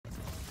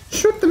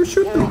Shoot them,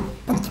 shoot them!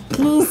 But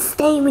please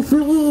stay with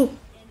me!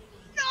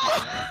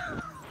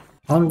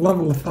 I'm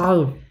level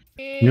 5.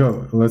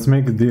 Yo, let's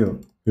make a deal.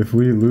 If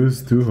we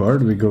lose too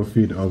hard, we go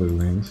feed other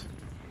lanes.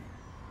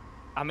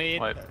 I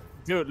mean,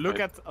 dude, look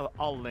at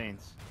all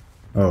lanes.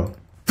 Oh.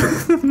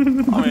 I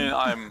mean,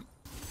 I'm...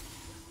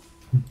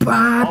 Oh,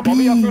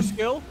 Bobby, your first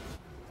skill?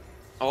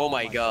 Oh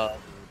my god.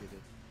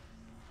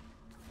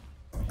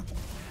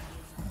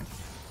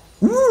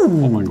 Ooh!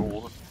 Oh my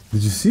god.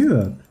 Did you see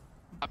that?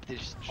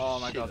 Oh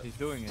my god, he's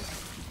doing it.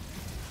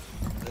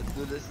 Let's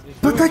do this.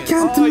 But I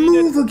can't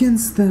move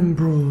against them,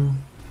 bro.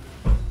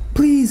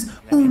 Please.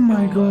 Oh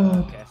my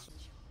god.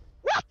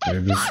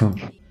 Maybe some.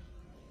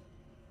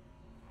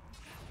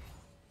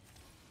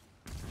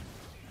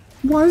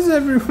 Why is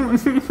everyone?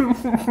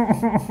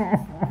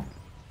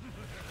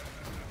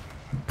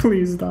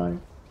 Please die.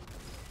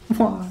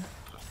 Why?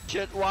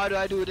 Shit, why do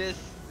I do this?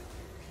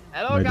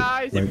 Hello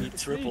guys!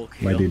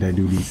 Why did I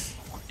do this?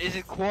 Is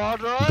it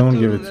Quadra? Don't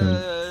give it to me.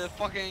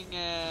 Fucking,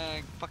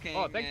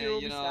 Oh, thank you,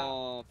 you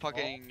know,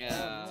 fucking,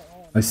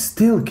 I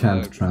still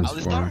can't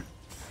transform. Alistar?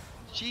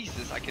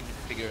 Jesus, I can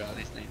figure out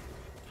his name.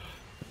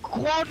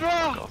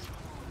 Quadra!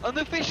 An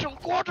official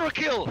Quadra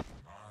kill!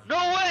 No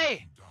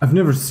way! I've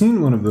never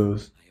seen one of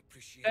those.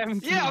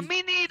 17, Yeah,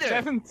 me neither!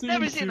 17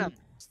 Never seen them!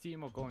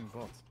 Steam or going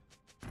bot.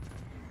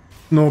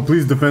 No,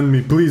 please defend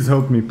me. Please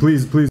help me.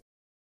 Please, please.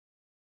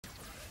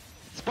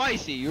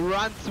 Spicy, you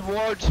run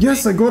towards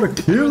Yes, me. I got a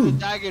With kill. the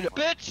dagger,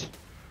 bitch!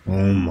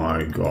 Oh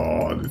my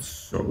god, it's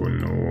so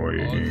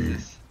annoying.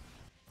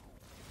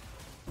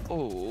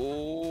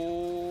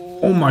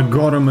 Oh my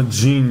god, I'm a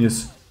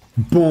genius.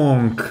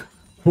 Bonk.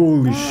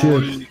 Holy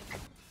shit.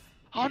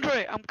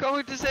 Andre, I'm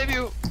going to save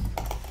you!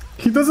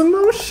 He doesn't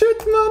know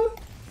shit, man.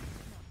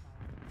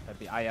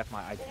 I have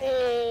my item.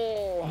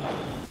 Oh!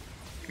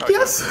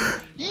 Yes.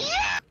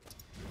 Yeah!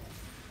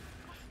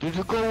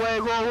 Dude, go away,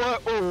 go away!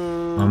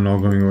 Oh! I'm not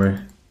going away.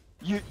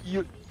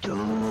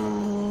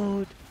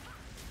 Dude!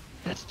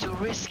 That's too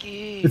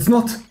risky! It's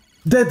not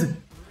dead.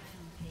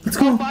 Let's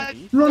go. Oh Run, my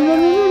run, run,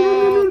 run,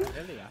 run, run.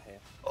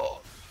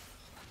 Oh!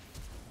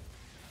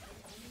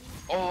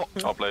 Oh!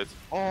 Top late.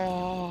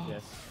 Oh!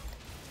 Yes.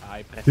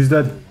 I press. He's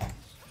dead.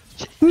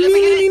 Let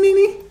me get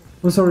it!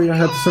 Oh, sorry, I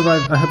had to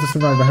survive. I had to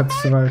survive. I had to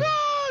survive. God!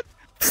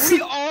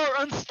 We are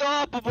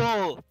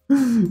unstoppable!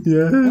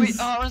 Yes. We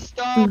are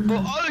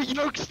unstoppable! Oh,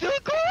 you're still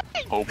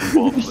going! Hope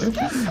bot lane.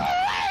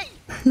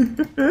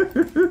 Still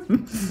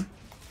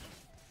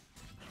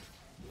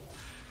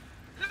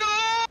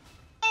going!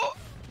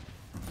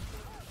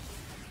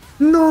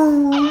 No!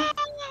 No.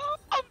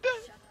 I'm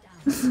dead!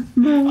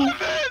 No. I'm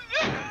dead!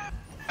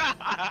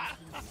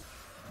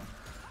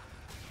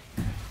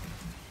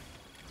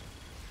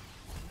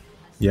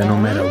 Yeah, no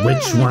matter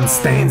which one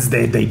stands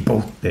there, they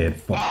both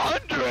dead. Fuck.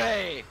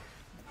 Andre!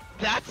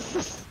 That's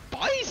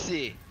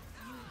spicy!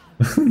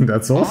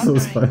 That's also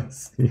Andre.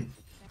 spicy.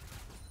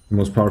 The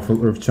most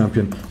powerful Earth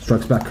champion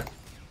strikes back.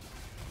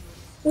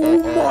 Oh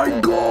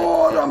my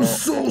god, I'm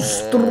so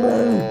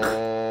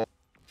strong!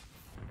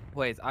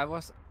 Wait, I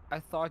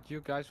thought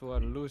you guys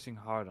were losing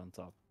hard on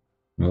top.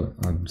 Well,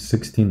 I'm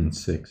 16 and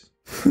 6.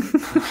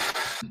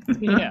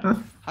 Yeah.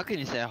 How can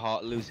you say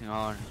losing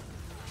hard?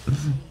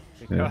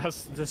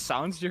 Because the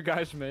sounds you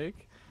guys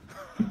make.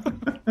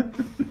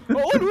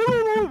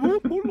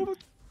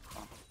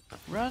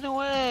 Run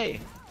away!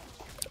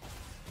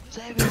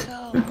 Save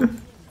yourself!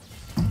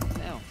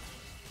 Damn.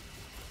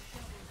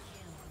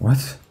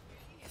 What?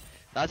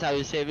 That's how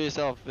you save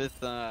yourself with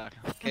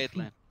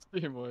Caitlyn.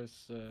 Stream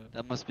was.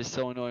 That must be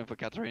so annoying for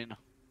Katarina.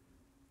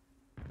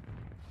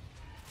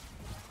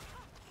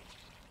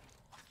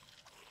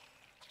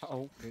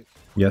 Okay.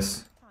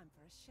 Yes.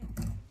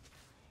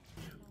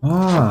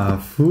 Ah,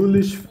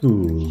 foolish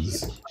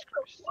fools.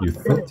 You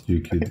thought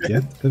you could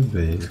get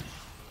away.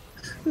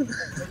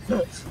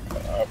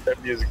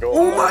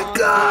 Oh my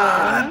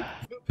god!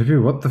 Pepe,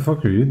 what the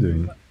fuck are you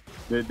doing?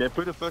 They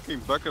put a fucking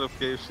bucket of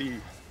KFC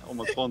on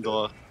my front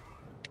door.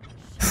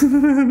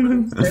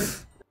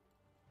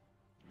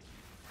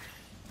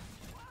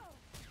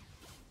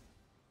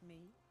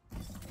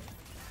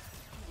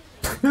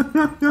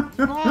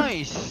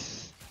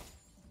 Nice!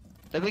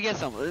 Let me get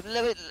some.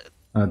 Let me.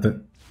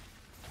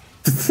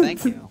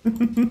 Thank you.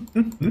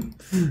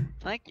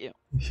 Thank you.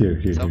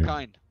 Here, So here.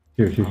 kind.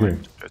 Here.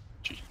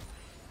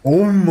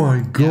 Oh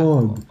my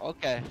god! Yeah.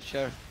 Okay,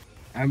 sure.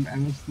 I'm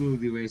a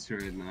smoothie racer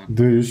right now.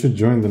 Dude, you should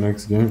join the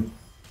next game.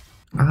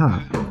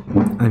 Ah,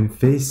 I'm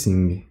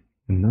facing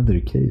another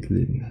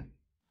Caitlyn.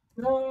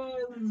 Oh,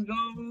 let's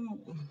go!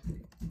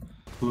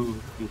 Ooh,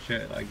 and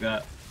shit like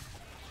that.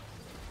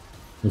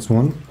 This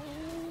one?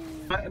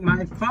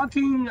 My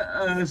fucking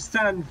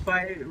stand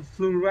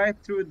flew right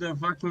through the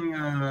fucking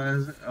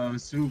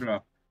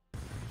Syndra.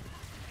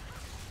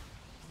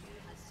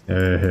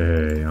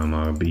 Hey, I'm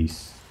a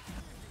beast.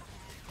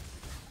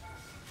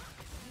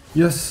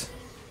 Yes!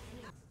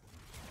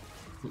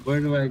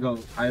 Where do I go?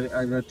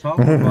 I go top?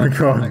 Oh my bottom?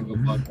 god. I go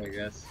bottom, I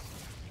guess.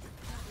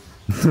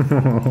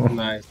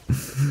 Nice.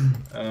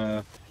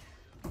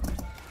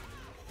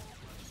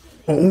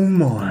 Oh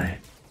my!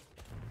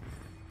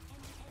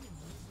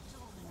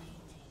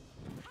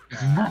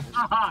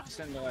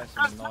 Syndra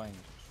is annoying.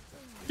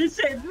 He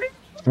saved me.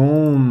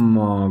 Oh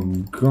my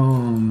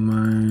god,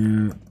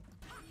 man.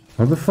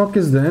 How the fuck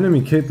is the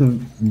enemy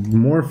Caitlyn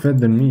more fed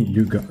than me?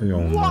 You got.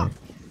 Oh my.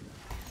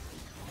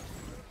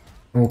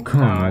 Oh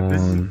come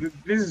on.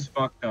 This is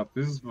fucked up.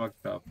 This is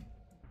fucked up.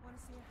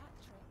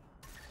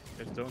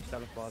 Just don't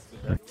teleport to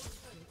that.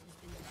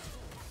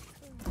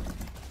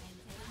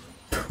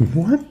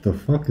 What the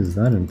fuck is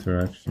that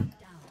interaction?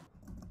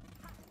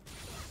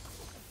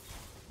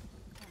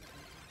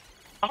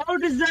 How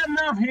does that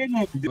not hit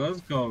him?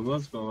 Let's go.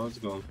 Let's go. Let's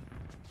go.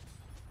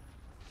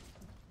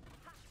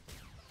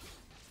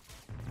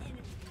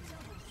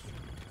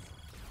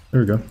 There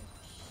we go.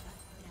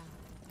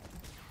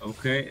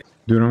 Okay.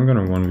 Dude, I'm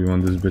gonna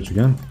 1v1 this bitch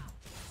again.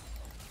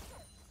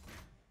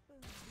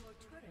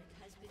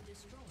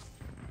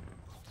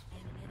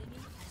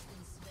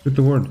 Shoot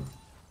the word.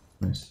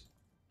 Nice.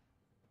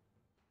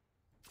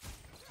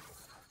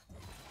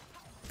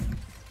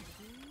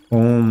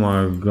 Oh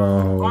my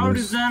god. How that's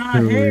does that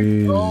not hit?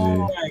 crazy. Oh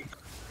my.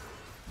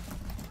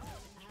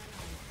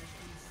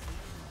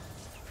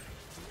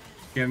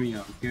 Get me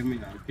out. Get me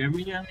out. Get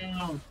me out.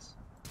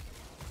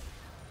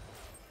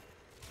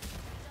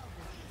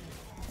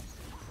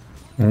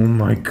 Oh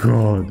my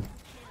god.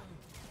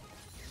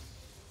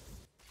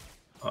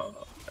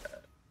 Oh,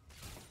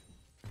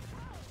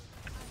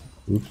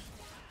 Oops.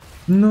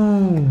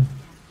 No.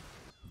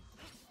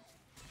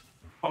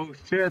 oh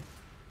shit.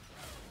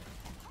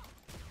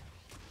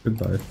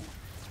 Goodbye.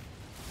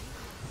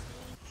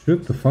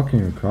 Shoot the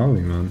fucking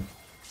Akali, man.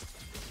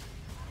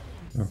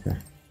 Okay.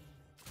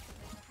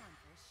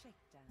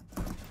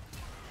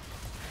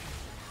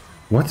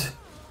 What?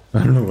 I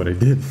don't know what I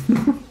did.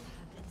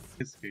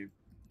 Escape.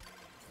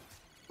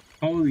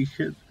 Holy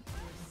shit.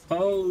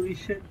 Holy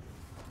shit.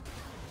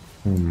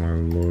 Oh my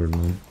lord,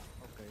 man.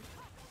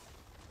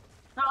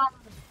 Ah,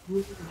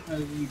 I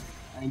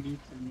need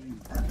to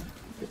leave.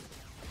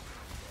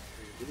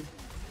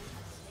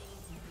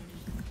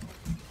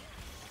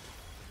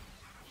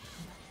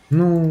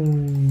 No.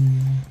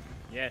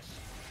 Yes.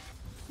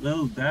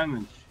 Little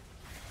damage.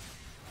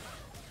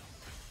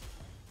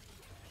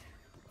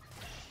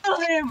 Kill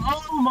him!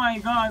 Oh my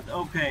god,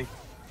 okay.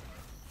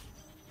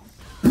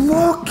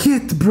 Block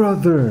it,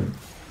 brother!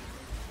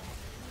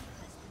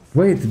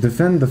 Wait,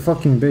 defend the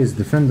fucking base,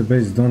 defend the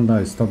base, don't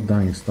die, stop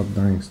dying, stop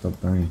dying, stop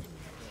dying.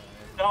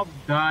 Stop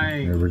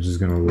dying. Yeah, we're just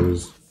gonna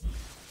lose.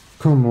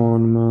 Come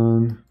on,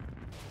 man.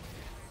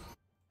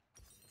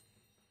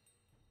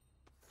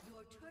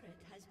 Your turret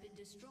has been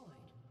destroyed.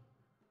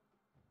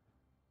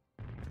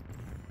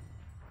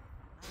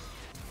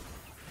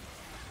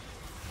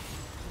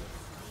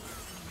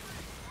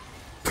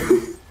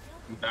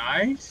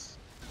 Nice.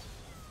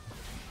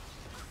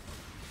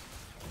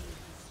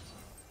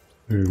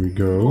 Here we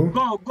go.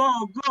 Go,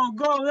 go, go,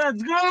 go,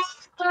 let's go!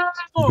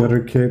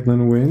 Better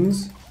Caitlyn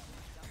wins.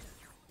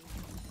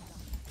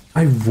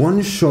 I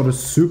one-shot a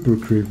super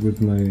creep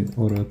with my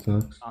auto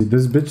attacks.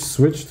 This bitch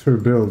switched her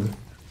build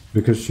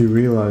because she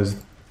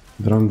realized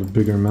that I'm the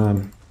bigger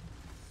man.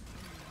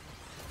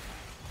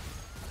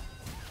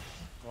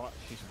 What?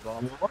 She's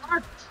bomb.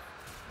 What?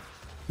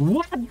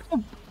 What the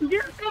f-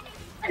 You're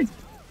coming!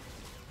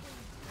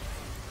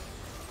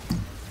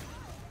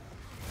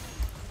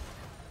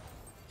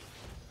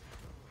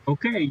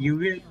 Okay,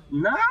 you get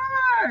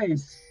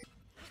nice!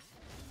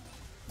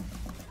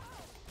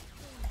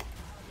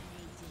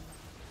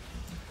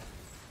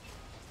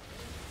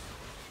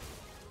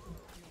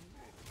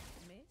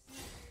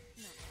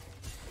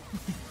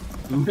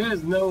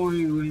 There's no way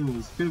he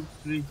wins.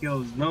 53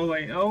 kills. No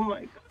way. Oh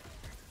my god.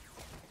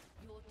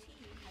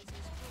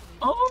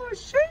 Oh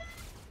shit!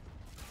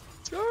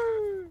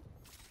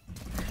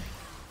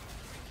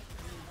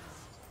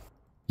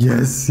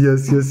 Yes,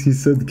 yes, yes, he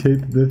said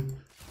Kate did.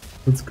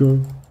 Let's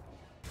go.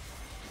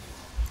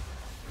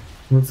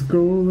 Let's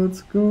go,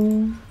 let's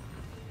go.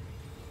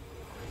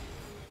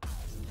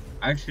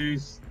 Actually,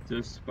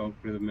 just go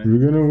for the We're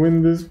minute. gonna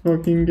win this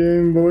fucking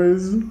game,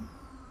 boys.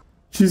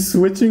 She's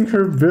switching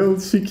her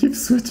build. She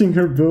keeps switching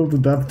her build,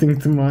 adapting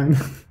to mine.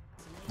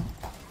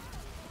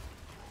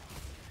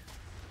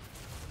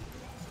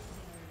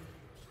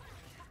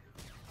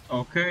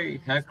 Okay,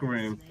 hacker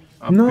him.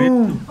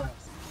 No!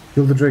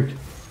 Kill the Drake.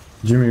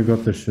 Jimmy, you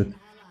got this shit.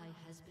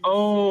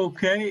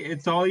 Okay,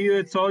 it's all you.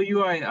 It's all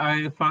you.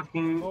 I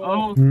fucking.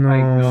 Oh my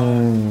god.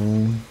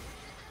 No.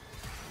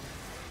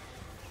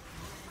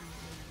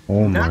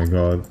 Oh my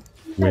god.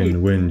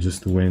 Win, win,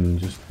 just win.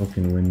 Just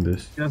fucking win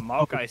this. Just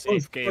Maokai is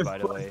push, AFK, push, by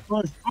the push, way.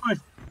 Push, push.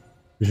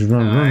 You should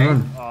run, run,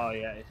 run. Oh,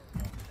 yeah.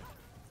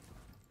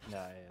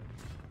 Yeah,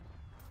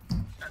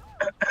 yeah.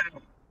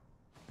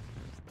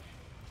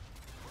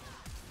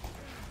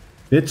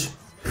 Bitch.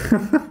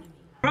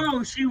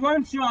 Bro, she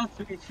one-shots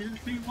me.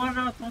 She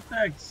one-auto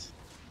attacks.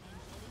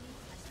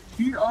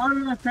 She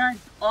auto-attacked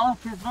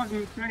off her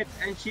fucking crit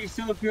and she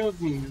still killed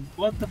me.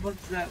 What the fuck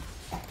is that?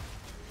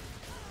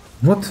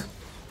 What?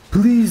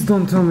 Please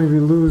don't tell me we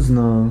lose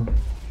now.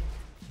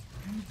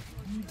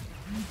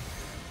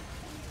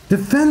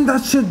 Defend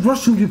that shit,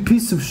 Russian, you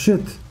piece of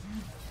shit.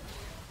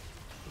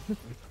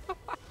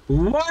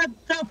 What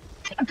the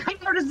fuck?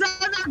 How does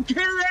that not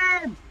kill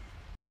him?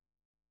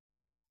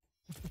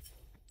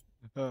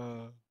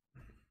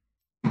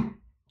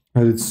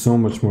 I did so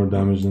much more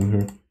damage than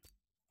her.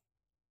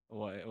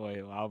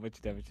 Wait, how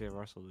much damage did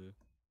Russell do?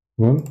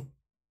 What?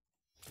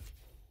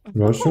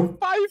 Russia?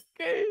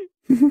 5k!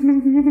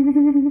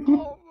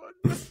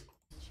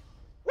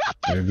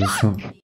 Maybe some.